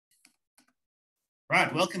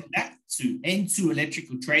Right, welcome back to N2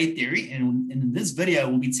 Electrical Trade Theory. And in this video,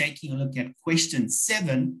 we'll be taking a look at question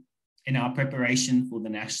 7 in our preparation for the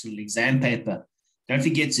national exam paper. Don't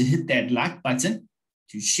forget to hit that like button,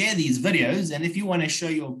 to share these videos. And if you want to show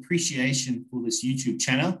your appreciation for this YouTube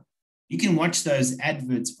channel, you can watch those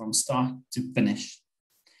adverts from start to finish.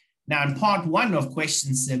 Now, in part 1 of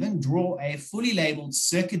question 7, draw a fully labeled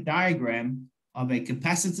circuit diagram of a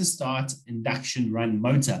capacitor start induction run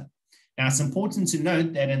motor. Now, it's important to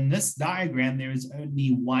note that in this diagram, there is only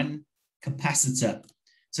one capacitor.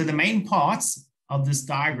 So the main parts of this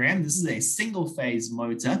diagram, this is a single phase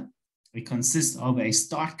motor. It consists of a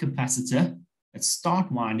start capacitor, a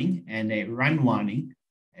start winding, and a run winding,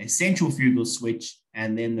 a centrifugal switch,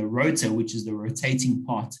 and then the rotor, which is the rotating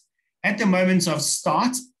part. At the moment of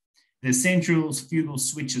start, the centrifugal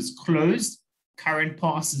switch is closed. Current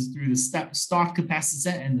passes through the start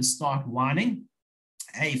capacitor and the start winding.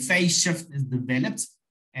 A phase shift is developed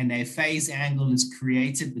and a phase angle is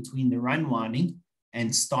created between the run winding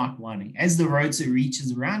and start winding. As the rotor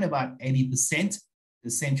reaches around about 80%, the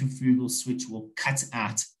centrifugal switch will cut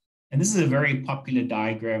out. And this is a very popular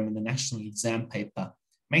diagram in the national exam paper.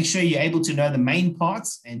 Make sure you're able to know the main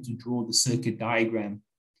parts and to draw the circuit diagram.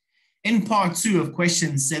 In part 2 of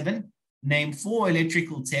question 7, name 4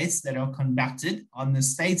 electrical tests that are conducted on the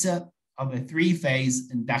stator of a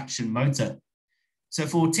 3-phase induction motor. So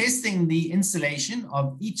for testing the insulation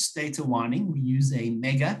of each stator winding, we use a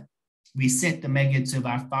mega. We set the mega to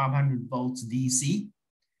about 500 volts DC.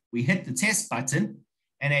 We hit the test button,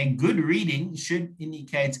 and a good reading should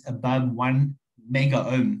indicate above 1 mega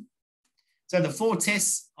ohm. So the 4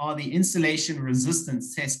 tests are the insulation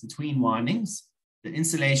resistance test between windings, the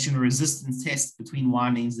insulation resistance test between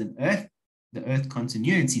windings and earth, the earth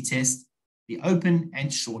continuity test, the open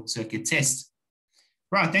and short circuit test.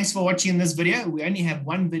 Right, thanks for watching this video. We only have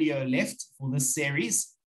one video left for this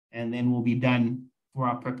series, and then we'll be done for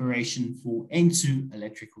our preparation for N2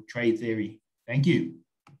 Electrical Trade Theory. Thank you.